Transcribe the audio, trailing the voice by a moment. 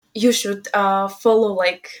you should follow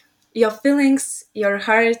like your feelings, your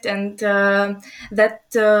heart, and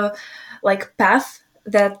that like path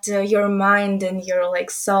that your mind and your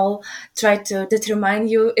like soul try to determine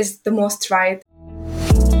you is the most right.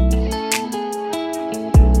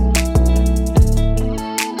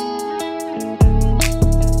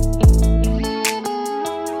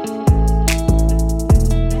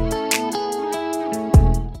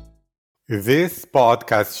 This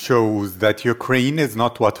podcast shows that Ukraine is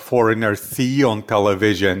not what foreigners see on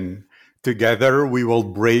television. Together, we will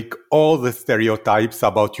break all the stereotypes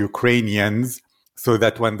about Ukrainians so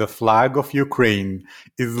that when the flag of Ukraine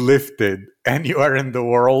is lifted anywhere in the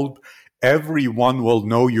world, everyone will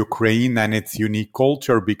know Ukraine and its unique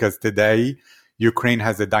culture, because today, Ukraine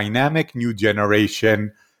has a dynamic new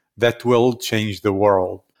generation that will change the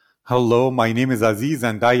world. Hello, my name is Aziz,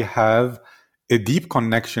 and I have a deep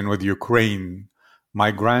connection with Ukraine.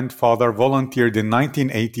 My grandfather volunteered in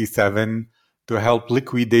 1987 to help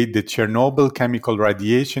liquidate the Chernobyl chemical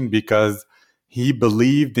radiation because he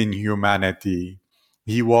believed in humanity.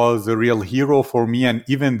 He was a real hero for me, and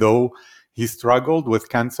even though he struggled with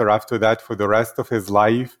cancer after that for the rest of his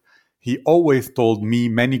life, he always told me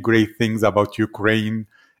many great things about Ukraine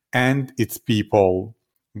and its people.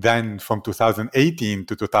 Then, from 2018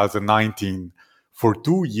 to 2019, for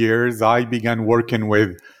 2 years, I began working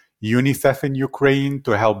with UNICEF in Ukraine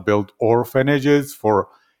to help build orphanages for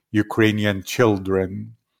Ukrainian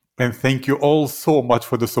children. And thank you all so much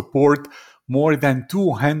for the support. More than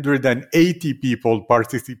 280 people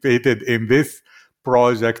participated in this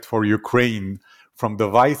project for Ukraine, from the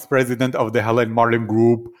vice president of the Helen Marlin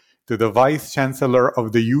Group to the vice chancellor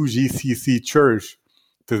of the UGCC Church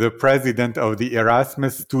to the president of the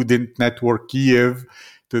Erasmus Student Network Kiev,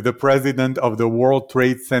 to the president of the World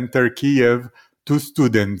Trade Center Kiev, to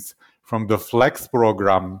students from the FLEX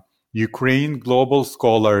program, Ukraine Global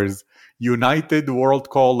Scholars, United World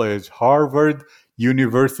College, Harvard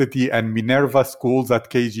University, and Minerva Schools at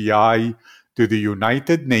KGI, to the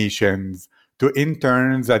United Nations, to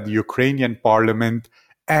interns at the Ukrainian Parliament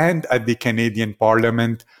and at the Canadian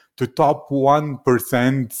Parliament, to top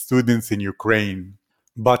 1% students in Ukraine.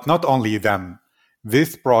 But not only them.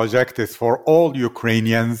 This project is for all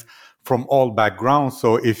Ukrainians from all backgrounds.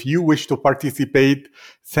 So if you wish to participate,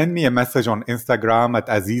 send me a message on Instagram at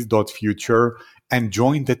aziz.future and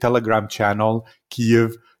join the Telegram channel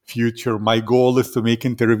Kiev Future. My goal is to make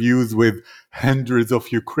interviews with hundreds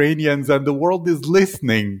of Ukrainians, and the world is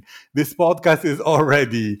listening. This podcast is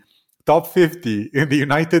already top 50 in the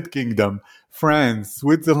United Kingdom, France,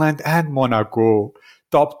 Switzerland, and Monaco.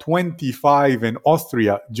 Top 25 in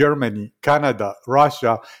Austria, Germany, Canada,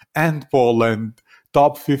 Russia, and Poland.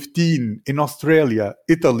 Top 15 in Australia,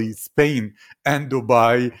 Italy, Spain, and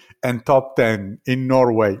Dubai. And top 10 in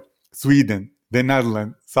Norway, Sweden, the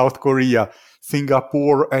Netherlands, South Korea,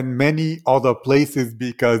 Singapore, and many other places,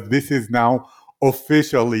 because this is now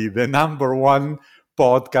officially the #1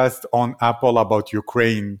 podcast on Apple about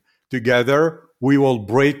Ukraine. Together, we will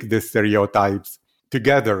break the stereotypes.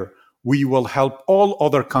 Together, we will help all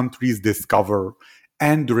other countries discover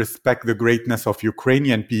and respect the greatness of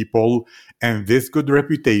Ukrainian people, and this good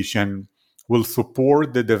reputation will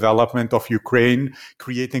support the development of Ukraine,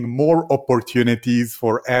 creating more opportunities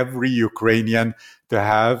for every Ukrainian to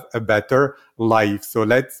have a better life. So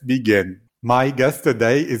let's begin. My guest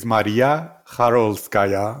today is Maria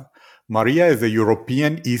Kharolskaya. Maria is a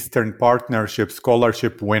European Eastern Partnership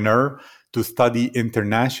Scholarship winner to study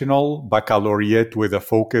international baccalaureate with a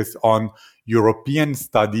focus on European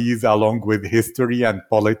studies along with history and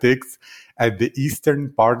politics at the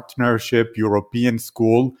Eastern Partnership European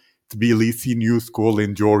School, Tbilisi New School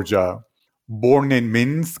in Georgia. Born in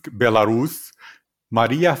Minsk, Belarus,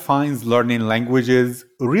 Maria finds learning languages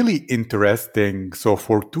really interesting. So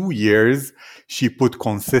for 2 years, she put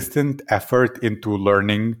consistent effort into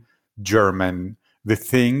learning German. The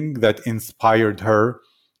thing that inspired her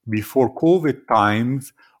before COVID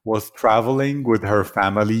times was traveling with her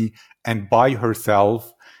family and by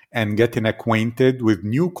herself and getting acquainted with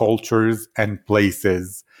new cultures and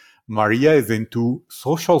places. Maria is into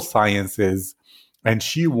social sciences, and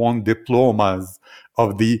she won diplomas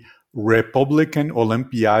of the Republican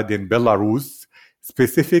Olympiad in Belarus,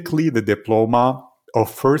 specifically the diploma of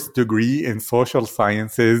first degree in social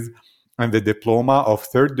sciences and the diploma of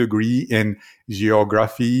third degree in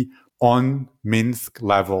geography on Minsk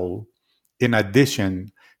level. In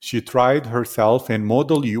addition, she tried herself in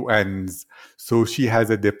Model UNs, so she has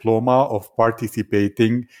a diploma of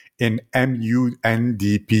participating in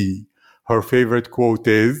MUNDP. Her favorite quote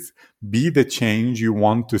is, "Be the change you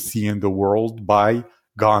want to see in the world," by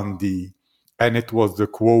Gandhi. And it was the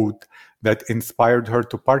quote that inspired her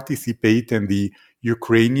to participate in the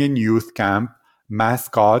Ukrainian youth camp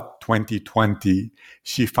Mascot 2020.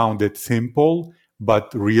 She found it simple,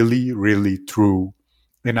 but really, really true.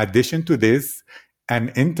 In addition to this,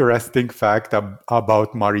 an interesting fact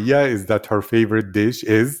about Maria is that her favorite dish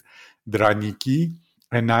is draniki,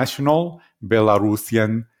 a national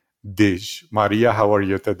Belarusian dish. Maria, how are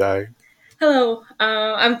you today? Hello,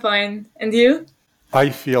 I'm fine. And you? I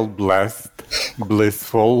feel blessed,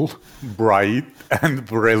 blissful, bright, and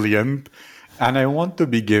brilliant. And I want to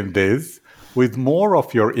begin this with more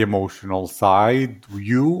of your emotional side.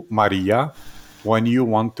 You, Maria, when you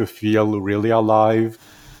want to feel really alive,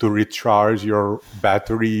 to recharge your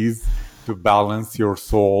batteries, to balance your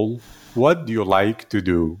soul, what do you like to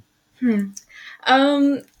do?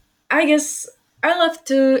 Um, I guess I love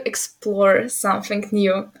to explore something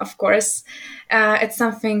new, of course. It's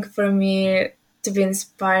something for me to be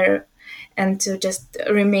inspired and to just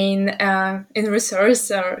remain in resource,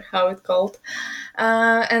 or how it's called.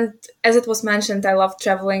 And as it was mentioned, I love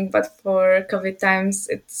traveling, but for COVID times,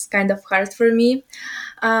 it's kind of hard for me.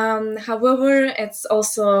 However, it's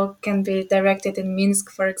also can be directed in Minsk,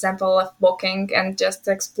 for example, of walking and just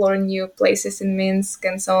explore new places in Minsk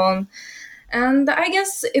and so on. And I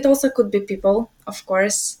guess it also could be people, of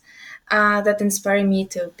course, that inspire me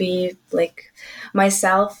to be like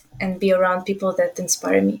myself and be around people that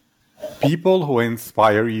inspire me. People who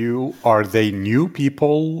inspire you, are they new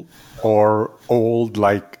people or old,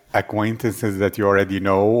 like acquaintances that you already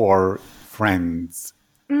know, or friends?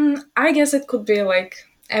 I guess it could be like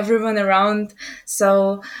everyone around.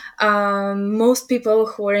 So most people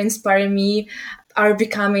who are inspiring me are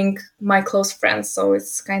becoming my close friends. So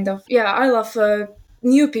it's kind of, yeah, I love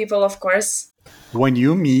new people, of course. When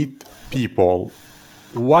you meet people,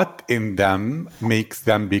 what in them makes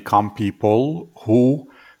them become people who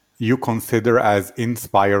you consider as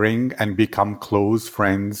inspiring and become close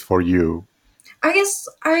friends for you? I guess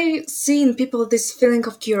I see in people this feeling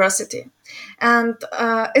of curiosity, and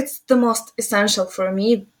it's the most essential for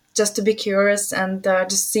me just to be curious and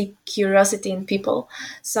just see curiosity in people.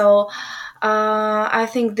 So I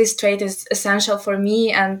think this trait is essential for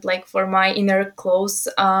me and like for my inner close.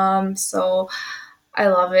 So I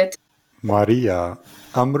love it. Maria,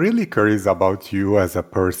 I'm really curious about you as a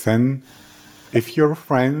person. If your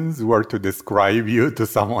friends were to describe you to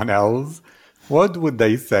someone else, what would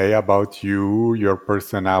they say about you, your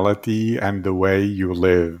personality, and the way you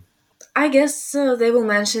live? I guess they will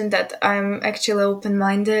mention that I'm actually open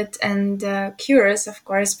minded and curious, of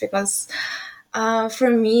course, because for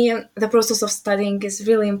me, the process of studying is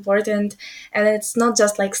really important. And it's not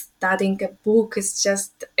just like studying a book, it's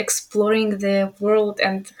just exploring the world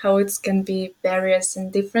and how it can be various and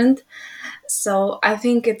different. So I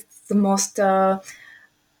think it's the most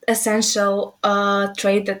essential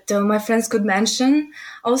trait that my friends could mention.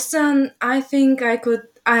 Also, I think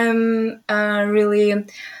I'm really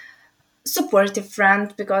supportive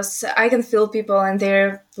friend because I can feel people and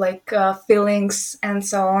their like feelings and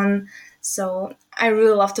so on. So I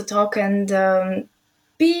really love to talk and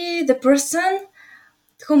be the person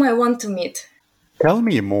whom I want to meet. Tell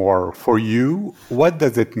me more. For you, what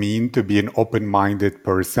does it mean to be an open minded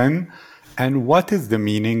person? And what is the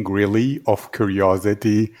meaning really of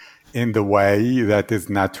curiosity in the way that is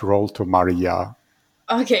natural to Maria?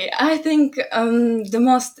 Okay, I think the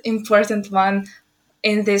most important one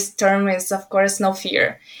in this term is, of course, no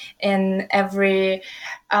fear. In every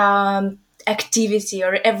activity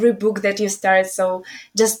or every book that you start, so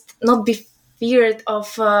just not be feared of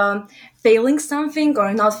failing something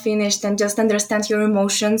or not finished, and just understand your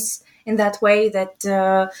emotions in that way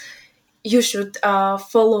that you should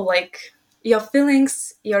follow like your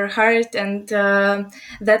feelings, your heart, and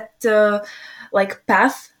that like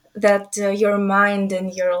path that your mind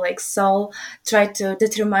and your like soul try to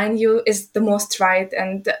determine you is the most right.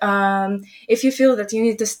 And if you feel that you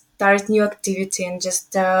need to start new activity and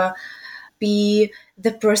just be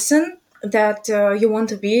the person that you want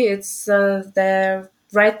to be, it's the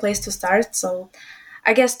right place to start. So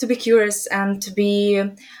I guess to be curious and to be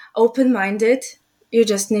open-minded, you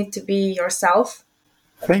just need to be yourself.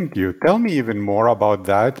 Thank you. Tell me even more about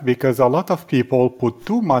that because a lot of people put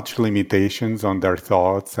too much limitations on their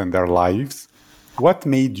thoughts and their lives. What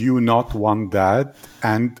made you not want that?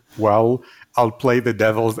 And, well, I'll play the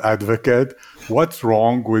devil's advocate. What's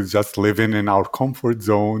wrong with just living in our comfort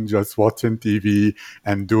zone, just watching TV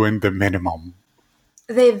and doing the minimum?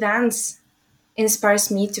 The events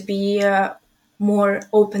inspires me to be more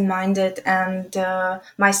open-minded, and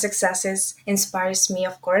my successes inspires me,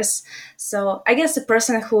 of course. So I guess the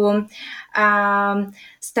person who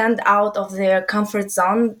stand out of their comfort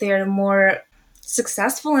zone, they're more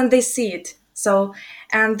successful and they see it. So,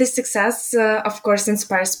 and this success, of course,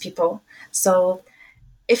 inspires people. So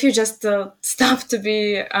if you just stop to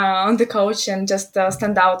be on the couch and just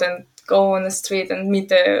stand out and go on the street and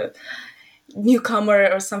meet a newcomer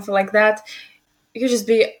or something like that, you just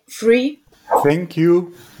be free. Thank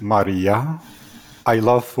you, Maria. I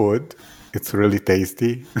love food. It's really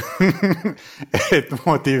tasty. It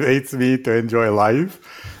motivates me to enjoy life.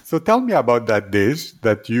 So tell me about that dish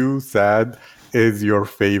that you said is your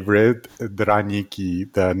favorite,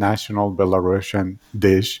 draniki, the national Belarusian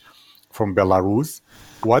dish from Belarus.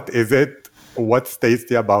 What is it? What's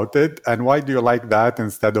tasty about it? And why do you like that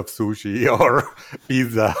instead of sushi or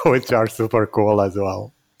pizza, which are super cool as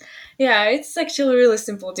well? Yeah, it's actually a really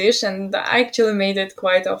simple dish, and I actually made it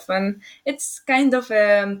quite often. It's kind of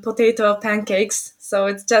potato pancakes, so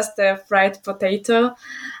it's just a fried potato.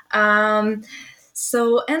 Um,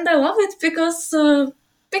 and I love it because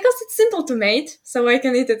it's simple to make, so I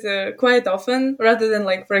can eat it quite often rather than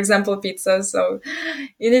like, for example, pizza. So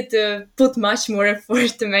you need to put much more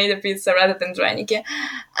effort to make a pizza rather than draniki.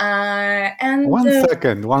 And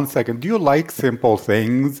One second. Do you like simple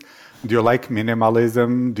things? Do you like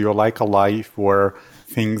minimalism? Do you like a life where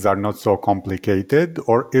things are not so complicated?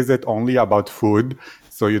 Or is it only about food?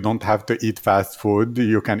 So you don't have to eat fast food.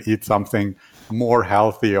 You can eat something more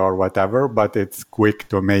healthy or whatever, but it's quick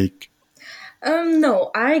to make. No,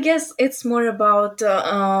 I guess it's more about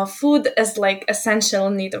food as like essential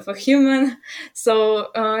need of a human. So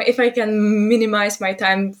if I can minimize my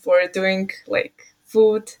time for doing like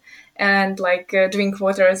food and like drink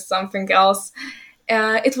water or something else,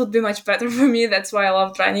 it would be much better for me. That's why I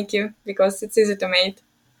love Draniki because it's easy to make.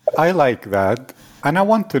 I like that. And I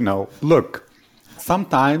want to know, look,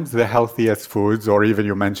 sometimes the healthiest foods, or even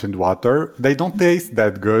you mentioned water, they don't taste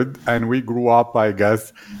that good. And we grew up, I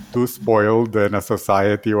guess, too spoiled in a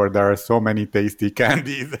society where there are so many tasty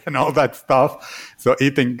candies and all that stuff. So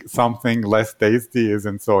eating something less tasty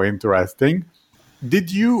isn't so interesting.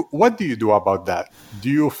 What do you do about that? Do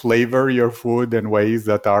you flavor your food in ways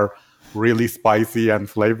that are really spicy and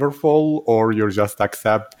flavorful, or you just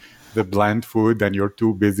accept the bland food and you're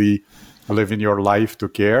too busy living your life to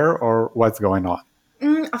care, or what's going on?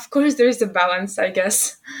 Of course, there is a balance, I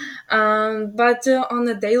guess. But on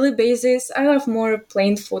a daily basis, I love more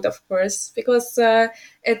plain food, of course, because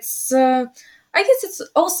it's. I guess it's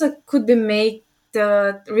also could be made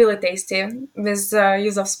really tasty with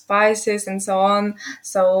use of spices and so on.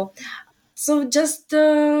 So just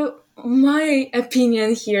my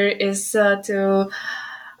opinion here is to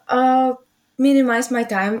uh, minimize my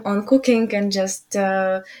time on cooking and just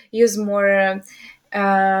use more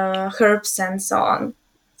herbs and so on.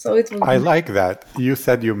 So it will I be. like that. You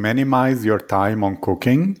said you minimize your time on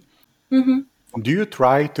cooking. Mhm. Do you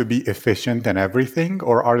try to be efficient in everything,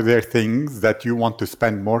 or are there things that you want to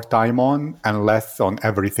spend more time on and less on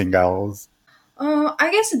everything else? I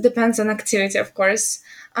guess it depends on activity, of course.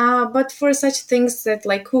 But for such things that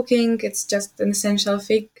like cooking, it's just an essential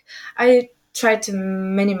thing. I try to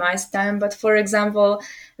minimize time. But for example,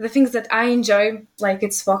 the things that I enjoy, like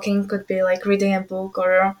it's walking, could be like reading a book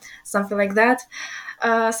or something like that.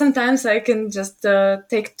 Sometimes I can just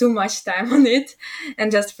take too much time on it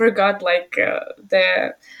and just forgot like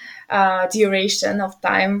the duration of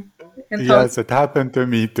time and how. Yes, it happened to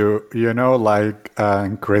me too. Like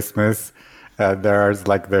in Christmas, there's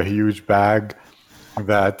like the huge bag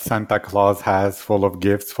that Santa Claus has full of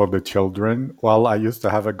gifts for the children. Well, I used to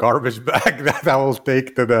have a garbage bag that I will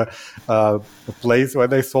take to the place where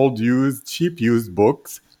they sold cheap used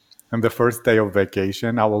books. And the first day of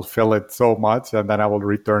vacation, I will fill it so much, and then I will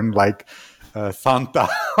return like Santa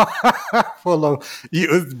full of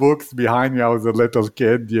used books behind me. I was a little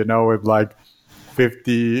kid, with like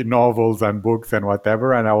 50 novels and books and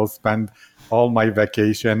whatever, and I will spend all my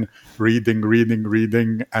vacation reading, reading,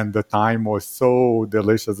 reading, and the time was so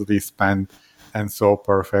deliciously spent and so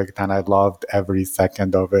perfect, and I loved every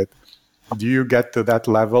second of it. Do you get to that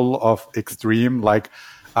level of extreme? Like,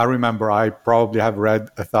 I remember I probably have read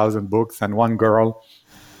 1,000 books, and one girl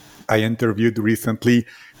I interviewed recently,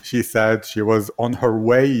 she said she was on her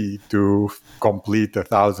way to complete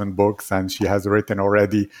 1,000 books, and she has written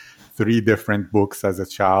already 3 different books as a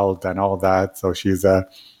child and all that. So she's a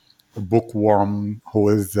bookworm who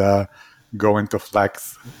is going to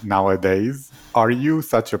flex nowadays. Are you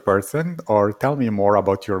such a person? Or tell me more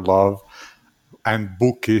about your love and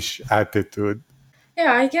bookish attitude.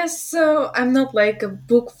 Yeah, I guess so. I'm not like a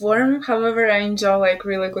bookworm. However, I enjoy like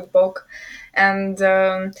really good book, and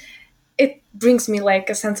it brings me like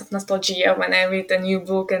a sense of nostalgia when I read a new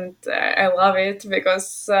book, and I love it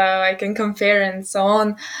because I can compare and so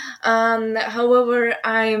on. However,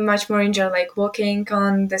 I much more enjoy like walking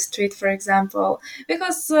on the street, for example,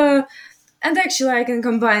 because and actually I can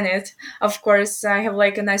combine it. Of course, I have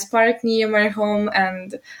like a nice park near my home,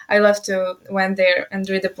 and I love to went there and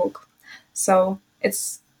read a book. So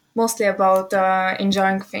it's mostly about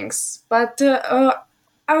enjoying things, but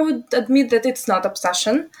I would admit that it's not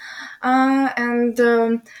obsession, and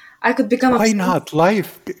I could become Why obsessed. not?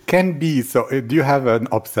 Life can be. So, do you have an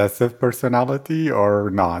obsessive personality or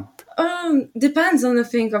not? Depends on the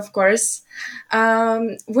thing, of course.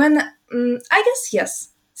 When I guess yes,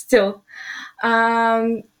 still.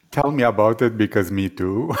 Um, Tell me about it because me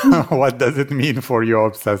too. What does it mean for your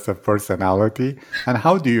obsessive personality? And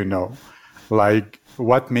how do you know? Like,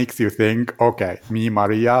 what makes you think, okay, me,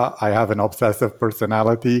 Maria, I have an obsessive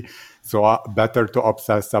personality, so better to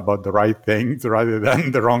obsess about the right things rather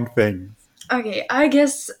than the wrong things? okay, I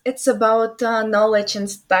guess it's about knowledge and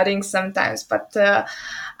studying sometimes, but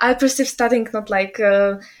I perceive studying not like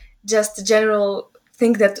just a general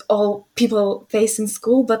thing that all people face in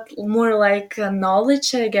school, but more like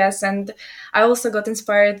knowledge, I guess. And I also got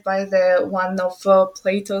inspired by the one of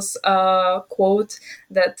Plato's quote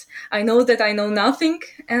that I know nothing,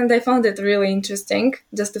 and I found it really interesting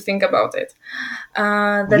just to think about it. You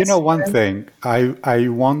know, That's one thing, I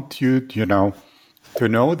want you, to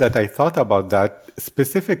know that I thought about that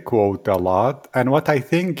specific quote a lot. And what I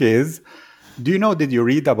think is, do you know, did you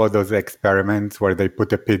read about those experiments where they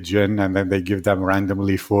put a pigeon and then they give them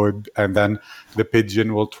randomly food, and then the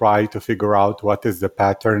pigeon will try to figure out what is the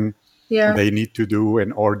pattern yeah, they need to do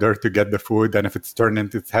in order to get the food? And if it's turning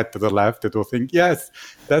its head to the left, it will think, yes,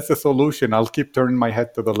 that's a solution. I'll keep turning my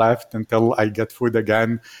head to the left until I get food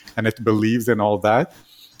again. And it believes in all that.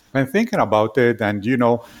 And thinking about it, and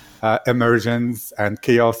emergence and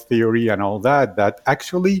chaos theory and all that, that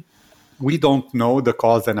actually we don't know the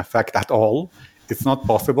cause and effect at all. It's not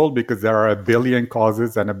possible because there are a billion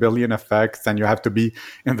causes and a billion effects, and you have to be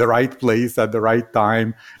in the right place at the right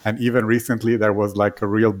time. And even recently, there was like a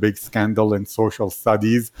real big scandal in social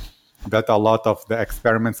studies that a lot of the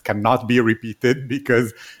experiments cannot be repeated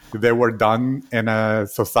because they were done in a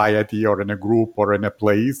society or in a group or in a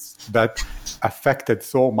place that affected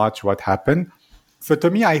so much what happened. So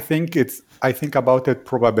to me, I think about it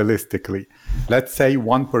probabilistically. Let's say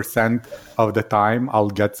 1% of the time I'll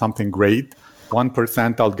get something great,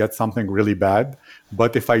 1% I'll get something really bad.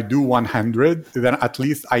 But if I do 100, then at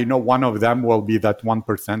least I know one of them will be that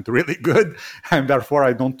 1% really good. And therefore,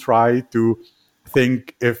 I don't try to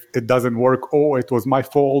think if it doesn't work, oh, it was my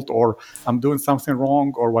fault, or I'm doing something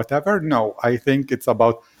wrong, or whatever. No, I think it's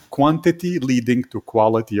about quantity leading to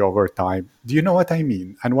quality over time. Do you know what I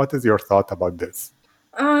mean? And what is your thought about this?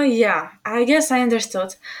 yeah, I guess I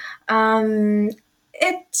understood. Um,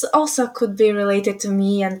 it also could be related to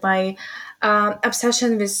me and my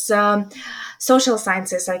obsession with social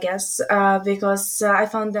sciences, I guess, because I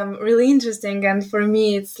found them really interesting. And for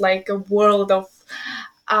me, it's like a world of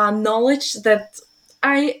knowledge that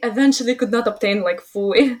I eventually could not obtain like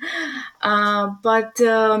fully. But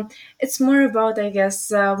it's more about, I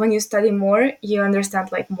guess, when you study more, you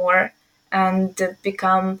understand like more and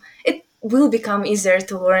it will become easier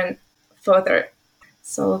to learn further.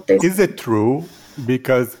 So this, Is it true?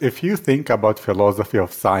 Because if you think about philosophy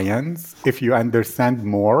of science, if you understand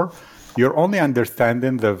more, you're only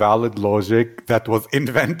understanding the valid logic that was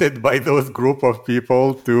invented by those group of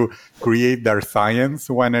people to create their science,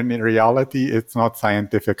 when in reality, it's not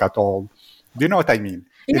scientific at all. Do you know what I mean?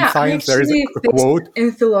 In yeah, I science, there is actually a faced quote.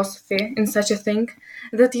 in philosophy in such a thing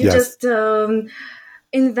that you Yes. just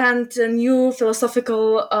invent a new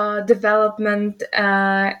philosophical development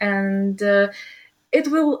and it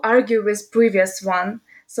will argue with previous one.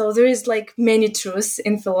 So there is like many truths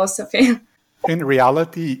in philosophy. In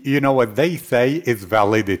reality, what they say is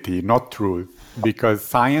validity, not truth, because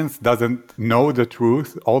science doesn't know the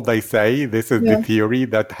truth. All they say, this is the Yeah. theory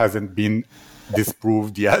that hasn't been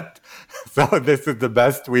disproved yet. So this is the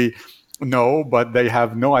best we know, but they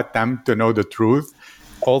have no attempt to know the truth.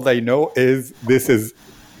 All they know is this is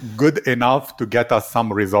good enough to get us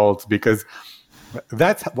some results, because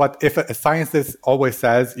that's what, if a scientist always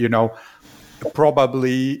says,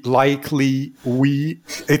 probably, likely,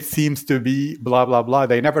 it seems to be, blah, blah, blah.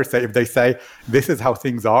 They never say, if they say, this is how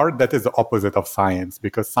things are, that is the opposite of science,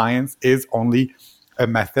 because science is only a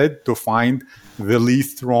method to find the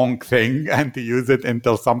least wrong thing and to use it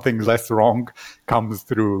until something less wrong comes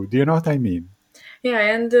through. Do you know what I mean? Yeah,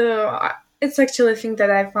 and it's actually a thing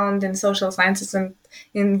that I found in social sciences and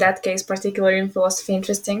in that case, particularly in philosophy,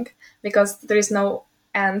 interesting because there is no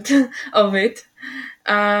end of it.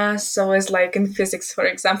 So it's like in physics, for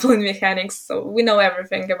example, in mechanics. So we know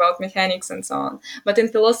everything about mechanics and so on. But in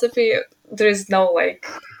philosophy, there is no like,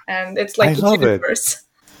 and it's I like a love it. universe.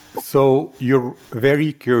 So you're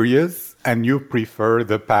very curious and you prefer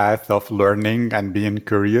the path of learning and being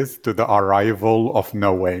curious to the arrival of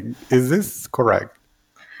knowing. Is this correct?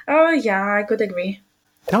 Oh, yeah, I could agree.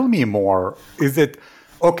 Tell me more. Is it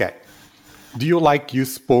okay? Do you like you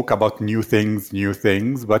spoke about new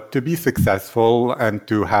things, but to be successful and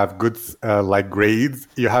to have good like grades,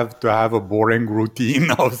 you have to have a boring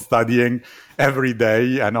routine of studying every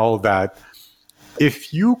day and all that.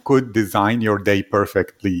 If you could design your day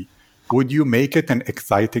perfectly, would you make it an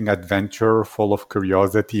exciting adventure full of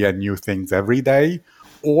curiosity and new things every day?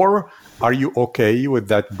 Or are you okay with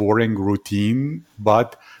that boring routine,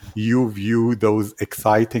 but you view those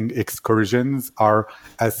exciting excursions are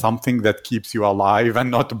as something that keeps you alive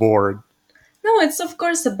and not bored? No, it's of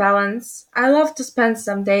course a balance. I love to spend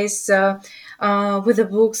some days with the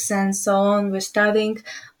books and so on, with studying,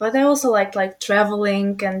 but I also like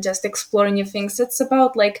traveling and just exploring new things. It's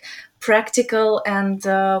about like practical and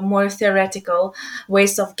more theoretical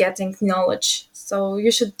ways of getting knowledge. So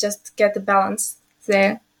you should just get the balance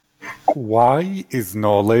there. Why is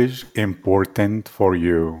knowledge important for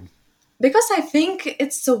you? Because I think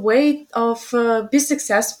it's a way of be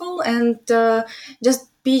successful and just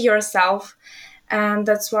be yourself, and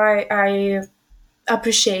that's why I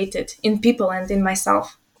appreciate it in people and in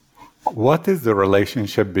myself. What is the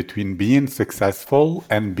relationship between being successful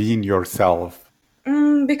and being yourself?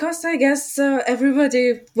 Because I guess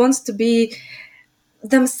everybody wants to be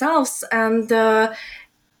themselves, and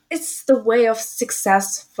it's the way of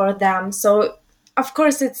success for them. So, of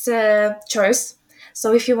course, it's a choice.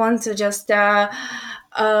 So, if you want to just draw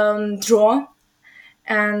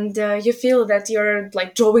and you feel that your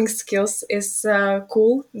like drawing skills is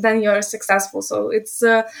cool, then you're successful. So it's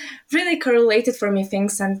really correlated for me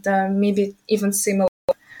things, and maybe even similar.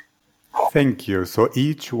 Thank you. So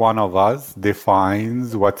each one of us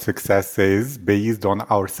defines what success is based on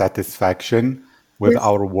our satisfaction with Yes.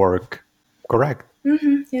 our work. Correct.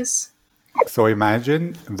 Yes. So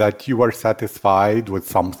imagine that you are satisfied with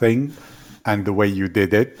something and the way you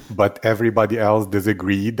did it, but everybody else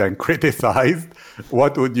disagreed and criticized.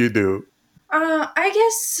 What would you do? I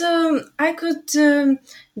guess I could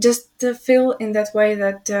just feel in that way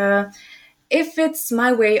that if it's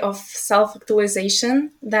my way of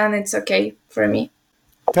self-actualization, then it's okay for me.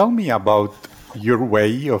 Tell me about your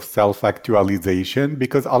way of self actualization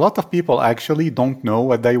because a lot of people actually don't know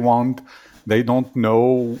what they want. They don't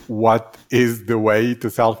know what is the way to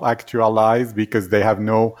self actualize because they have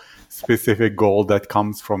no specific goal that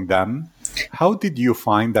comes from them. How did you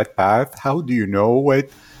find that path? How do you know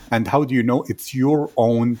it? And how do you know it's your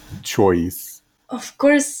own choice? Of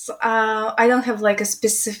course, I don't have like a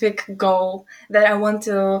specific goal that I want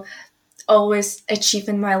to always achieve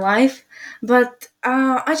in my life, but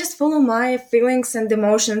I just follow my feelings and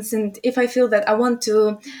emotions. And if I feel that I want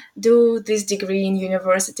to do this degree in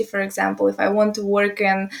university, for example, if I want to work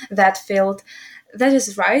in that field, that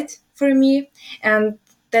is right for me, and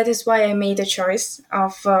that is why I made a choice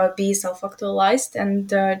of be self-actualized and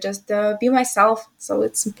just be myself. So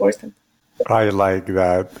it's important. I like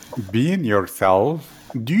that. Being yourself.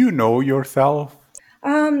 Do you know yourself?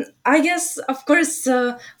 I guess, of course,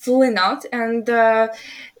 fully not. And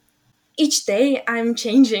each day I'm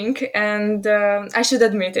changing, and I should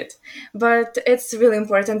admit it. But it's really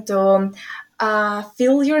important to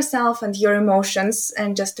feel yourself and your emotions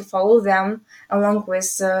and just to follow them along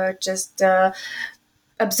with just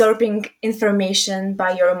absorbing information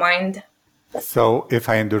by your mind. So, if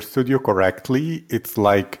I understood you correctly, it's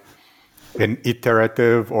like an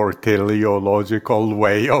iterative or teleological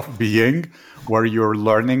way of being where you're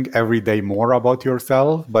learning every day more about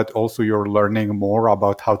yourself, but also you're learning more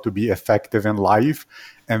about how to be effective in life.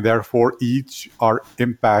 And therefore, each are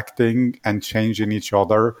impacting and changing each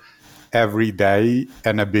other every day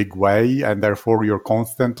in a big way. And therefore, you're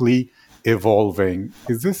constantly evolving.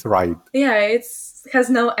 Is this right? Yeah, it's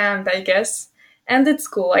has no end, I guess. And it's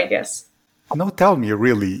cool, I guess. No, tell me,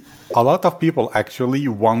 really. A lot of people actually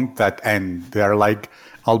want that end. They're like,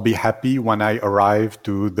 I'll be happy when I arrive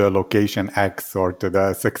to the location X or to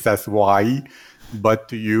the success Y. But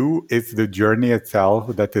to you, it's the journey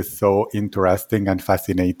itself that is so interesting and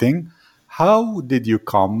fascinating. How did you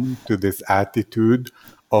come to this attitude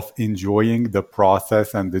of enjoying the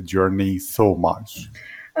process and the journey so much?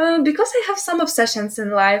 Because I have some obsessions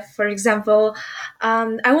in life. For example,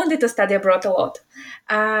 I wanted to study abroad a lot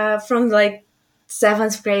from like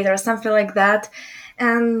seventh grade or something like that.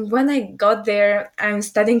 And when I got there, I'm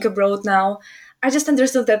studying abroad now. I just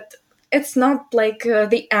understood that it's not like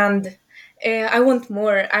the end. I want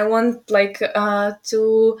more. I want like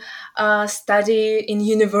to study in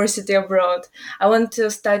university abroad. I want to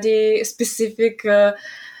study specifically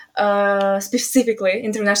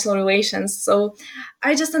international relations. So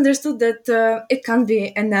I just understood that it can't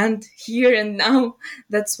be an end here and now.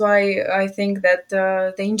 That's why I think that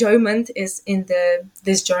the enjoyment is in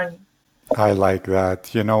this journey. I like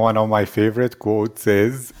that. You know, one of my favorite quotes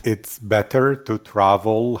is, "It's better to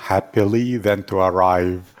travel happily than to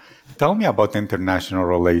arrive." Tell me about international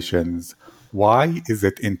relations. Why is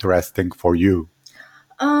it interesting for you?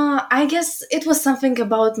 I guess it was something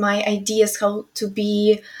about my ideas how to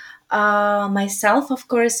be myself, of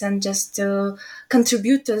course, and just to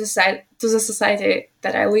contribute to the society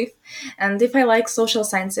that I live. And if I like social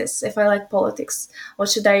sciences, if I like politics, what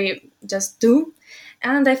should I just do?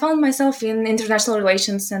 And I found myself in international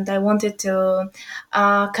relations, and I wanted to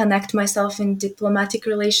connect myself in diplomatic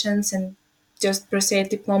relations and just pursue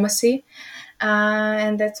diplomacy.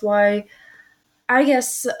 And that's why I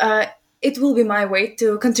guess it will be my way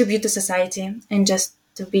to contribute to society and just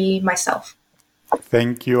to be myself.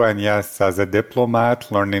 Thank you. And yes, as a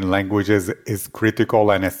diplomat, learning languages is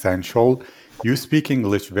critical and essential. You speak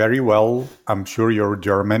English very well. I'm sure your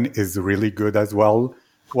German is really good as well.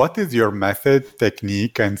 What is your method,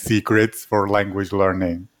 technique, and secrets for language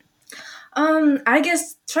learning? I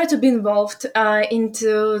guess try to be involved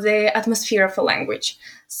into the atmosphere of a language.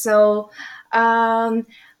 So,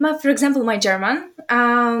 for example, my German.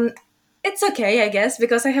 It's okay, I guess,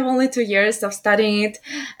 because I have only 2 years of studying it,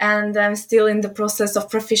 and I'm still in the process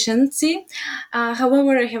of proficiency.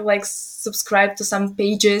 However, I have like subscribed to some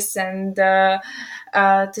pages and to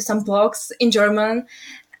some blogs in German,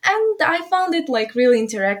 and I found it like really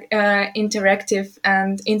interactive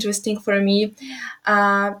and interesting for me.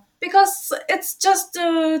 Because it's just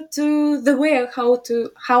to the way of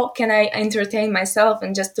how can I entertain myself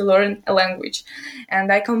and just to learn a language,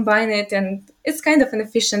 and I combine it, and it's kind of an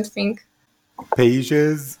efficient thing.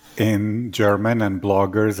 Pages in German and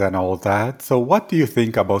bloggers and all that. So, what do you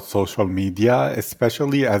think about social media,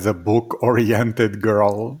 especially as a book oriented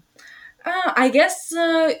girl? I guess,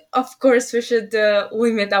 of course, we should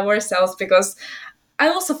limit ourselves because I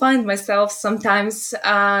also find myself sometimes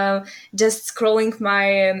just scrolling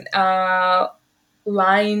my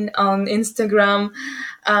line on Instagram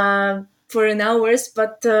for an hours,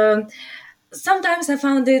 but sometimes I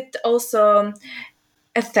found it also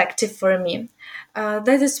effective for me.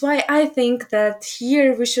 That is why I think that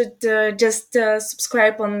here we should just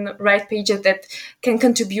subscribe on right pages that can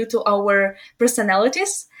contribute to our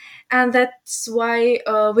personalities. And that's why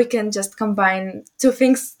we can just combine two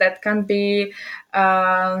things that can be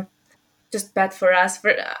just bad for us.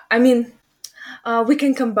 I mean, we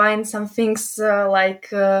can combine some things like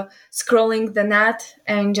scrolling the net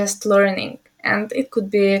and just learning, and it could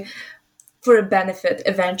be for a benefit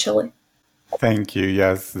eventually. Thank you.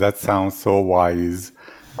 Yes, that sounds so wise.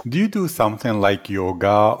 Do you do something like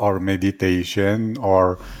yoga or meditation,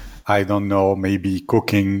 or I don't know, maybe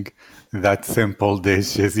cooking? That simple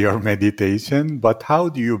dish is your meditation. But how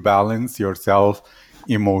do you balance yourself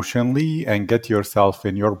emotionally and get yourself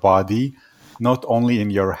in your body, not only in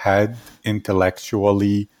your head,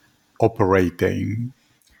 intellectually operating?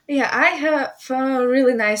 Yeah, I have a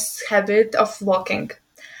really nice habit of walking.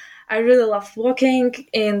 I really love walking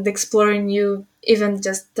and exploring new, even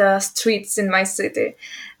just streets in my city.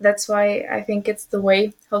 That's why I think it's the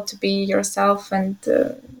way how to be yourself and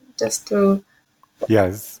just to.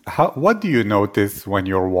 Yes. What do you notice when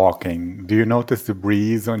you're walking? Do you notice the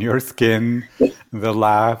breeze on your skin, the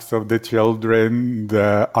laughs of the children,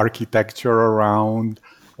 the architecture around,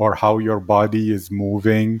 or how your body is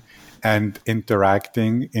moving and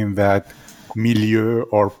interacting in that milieu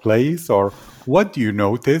or place? Or what do you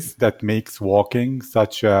notice that makes walking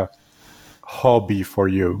such a hobby for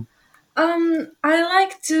you? I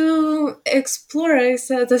like to explore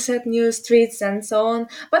the set new streets and so on,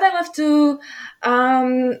 but I love to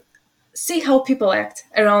um, see how people act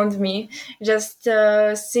around me. Just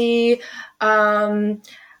see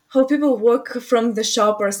how people walk from the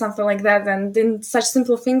shop or something like that. And in such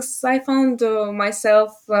simple things, I found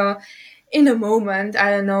myself in a moment,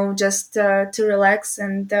 I don't know, just to relax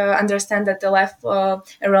and understand that the life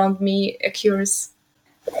around me occurs.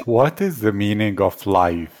 What is the meaning of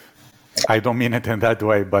life? I don't mean it in that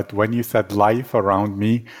way, but when you said life around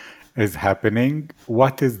me is happening,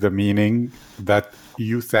 what is the meaning that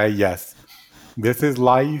you say, yes, this is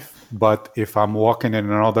life, but if I'm walking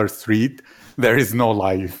in another street, there is no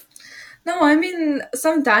life? No, I mean,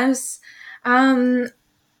 sometimes um,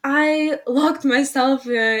 I locked myself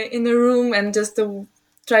in a room and just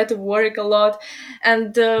try to work a lot,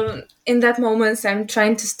 and in that moments I'm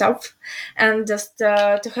trying to stop and just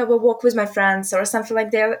to have a walk with my friends or something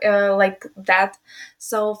like that.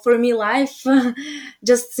 So for me, life,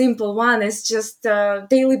 just simple one, is just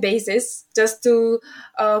daily basis, just to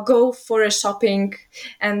go for a shopping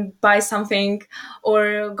and buy something,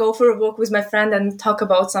 or go for a walk with my friend and talk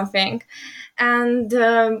about something. And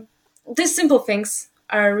these simple things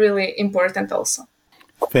are really important also.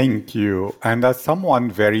 Thank you. And as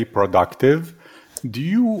someone very productive, do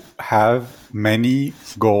you have many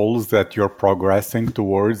goals that you're progressing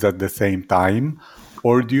towards at the same time?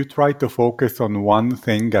 Or do you try to focus on one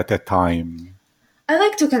thing at a time? I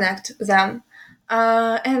like to connect them,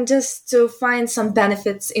 and just to find some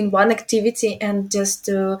benefits in one activity, and just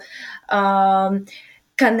to um,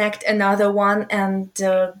 connect another one, and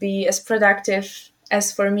be as productive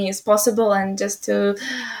as for me as possible, and just to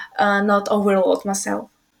not overload myself.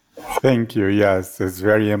 Thank you. Yes, it's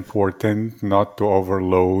very important not to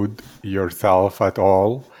overload yourself at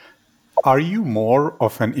all. Are you more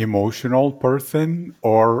of an emotional person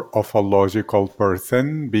or of a logical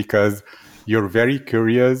person? Because you're very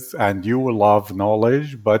curious and you love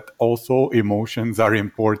knowledge, but also emotions are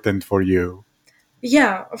important for you.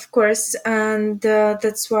 Yeah, of course, and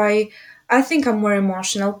that's why I think I'm more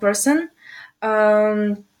emotional person.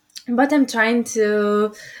 Um, but I'm trying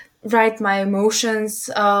to write my emotions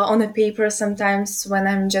on a paper sometimes when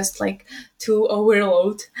I'm just like too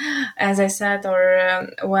overload, as I said, or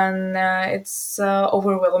when it's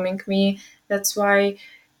overwhelming me. That's why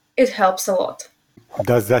it helps a lot.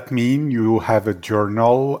 Does that mean you have a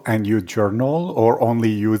journal and you journal, or only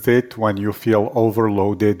use it when you feel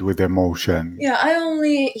overloaded with emotion? Yeah, I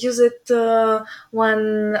only use it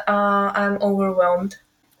when I'm overwhelmed.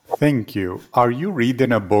 Thank you. Are you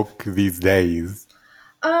reading a book these days?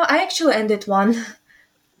 I actually ended one.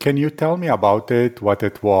 Can you tell me about it, what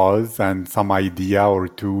it was, and some idea or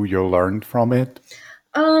two you learned from it?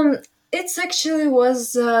 Um, it's actually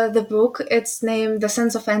was the book. It's named "The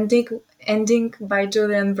Sense of Ending" by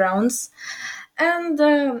Julian Browns, and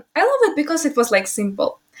I love it because it was like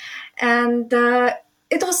simple, and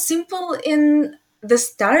it was simple in the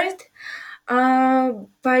start,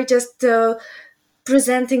 by just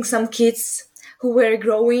presenting some kids who were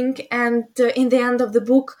growing, and in the end of the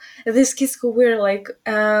book, these kids who were like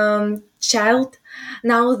child,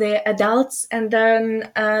 now they're adults, and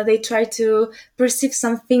then they try to perceive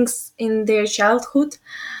some things in their childhood,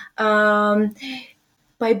 um,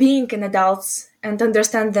 by being an adults, and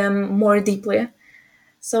understand them more deeply.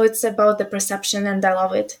 So it's about the perception, and I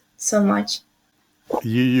love it so much.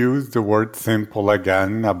 You used the word simple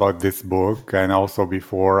again about this book and also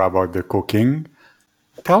before about the cooking.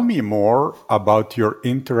 Tell me more about your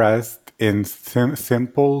interest in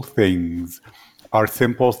simple things. Are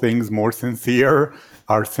simple things more sincere?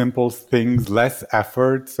 Are simple things less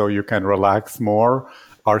effort so you can relax more?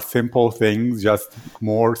 Are simple things just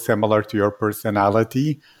more similar to your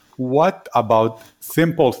personality? What about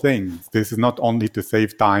simple things? This is not only to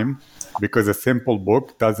save time, because a simple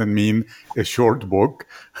book doesn't mean a short book.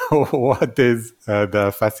 What is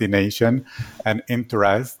the fascination and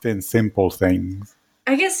interest in simple things?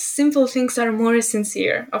 I guess simple things are more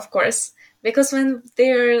sincere, of course, because when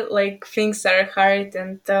they're like things are hard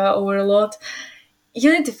and overload,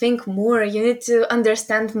 you need to think more, you need to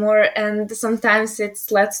understand more, and sometimes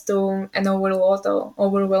it's led to an overload or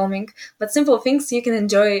overwhelming. But simple things, you can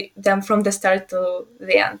enjoy them from the start to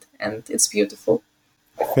the end, and it's beautiful.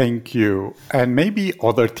 Thank you. And maybe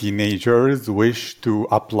other teenagers wish to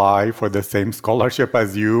apply for the same scholarship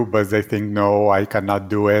as you, but they think, no, I cannot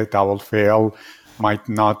do it. I will fail. Might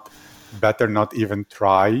not, better not even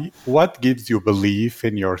try. What gives you belief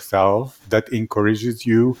in yourself that encourages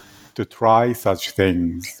you to try such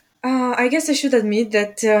things? I guess I should admit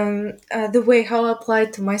that the way how I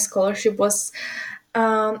applied to my scholarship was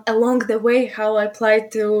along the way how I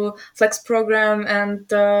applied to Flex program and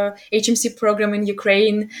HMC program in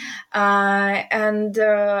Ukraine, and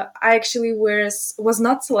I actually was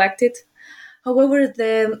not selected. However,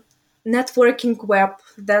 the networking web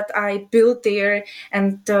that I built there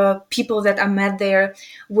and the people that I met there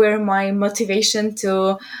were my motivation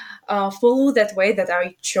to follow that way that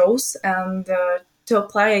I chose, and to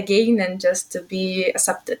apply again and just to be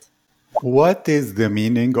accepted. What is the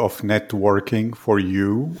meaning of networking for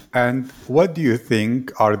you? And what do you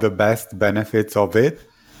think are the best benefits of it?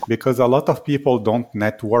 Because a lot of people don't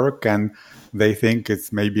network and they think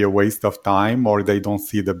it's maybe a waste of time, or they don't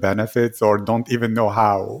see the benefits, or don't even know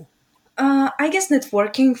how. I guess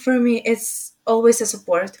networking for me is always a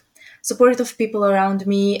support of people around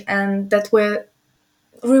me, and that will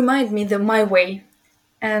remind me the my way,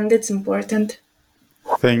 and it's important.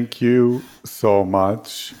 Thank you so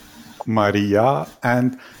much, Maria.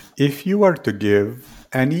 And if you were to give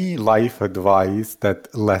any life advice,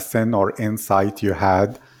 that lesson or insight you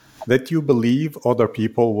had that you believe other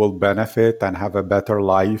people will benefit and have a better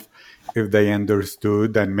life if they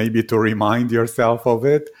understood, and maybe to remind yourself of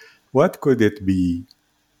it, what could it be?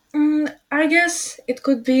 I guess it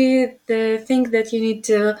could be the thing that you need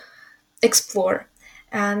to explore,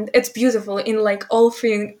 and it's beautiful in like all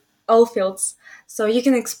fields. So you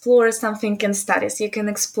can explore something in studies, you can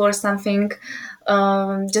explore something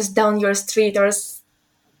just down your street, or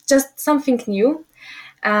just something new,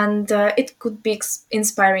 and it could be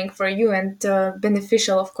inspiring for you and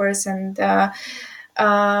beneficial, of course. And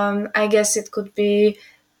I guess it could be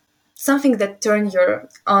something that turn your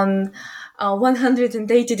on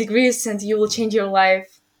 180 degrees, and you will change your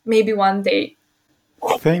life maybe one day.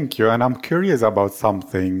 Thank you. And I'm curious about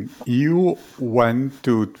something. You went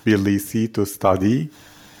to Tbilisi to study.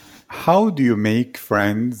 How do you make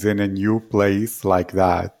friends in a new place like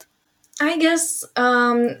that? I guess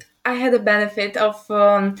I had a benefit of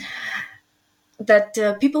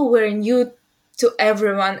that people were new to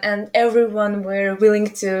everyone, and everyone were willing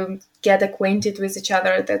to get acquainted with each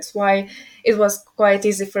other. That's why it was quite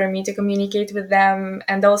easy for me to communicate with them,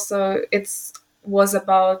 and also it's was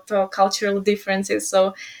about cultural differences.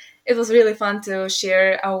 So it was really fun to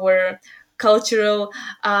share our cultural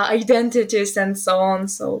identities and so on.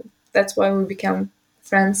 So that's why we became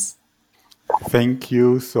friends. Thank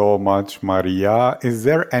you so much, Maria. Is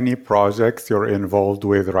there any projects you're involved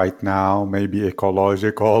with right now, maybe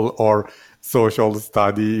ecological or social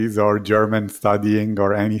studies or German studying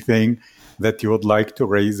or anything that you would like to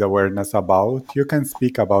raise awareness about? You can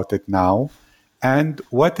speak about it now. And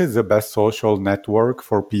what is the best social network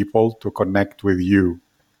for people to connect with you?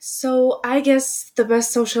 So I guess the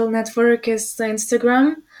best social network is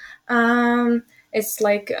Instagram. It's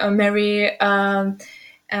like Mary and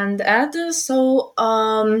Ed. So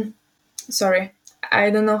sorry, I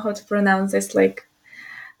don't know how to pronounce this. Like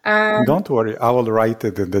Don't worry, I will write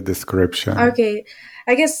it in the description. okay,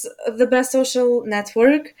 I guess the best social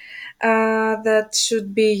network that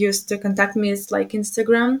should be used to contact me is like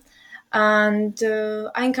Instagram. And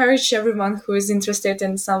I encourage everyone who is interested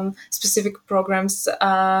in some specific programs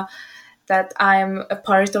that I'm a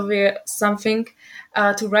part of something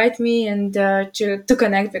to write me and to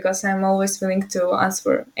connect, because I'm always willing to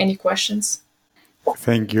answer any questions.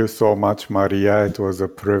 Thank you so much, Maria. It was a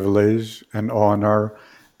privilege, an honor,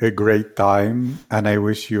 a great time, and I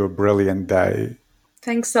wish you a brilliant day.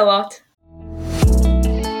 Thanks a lot.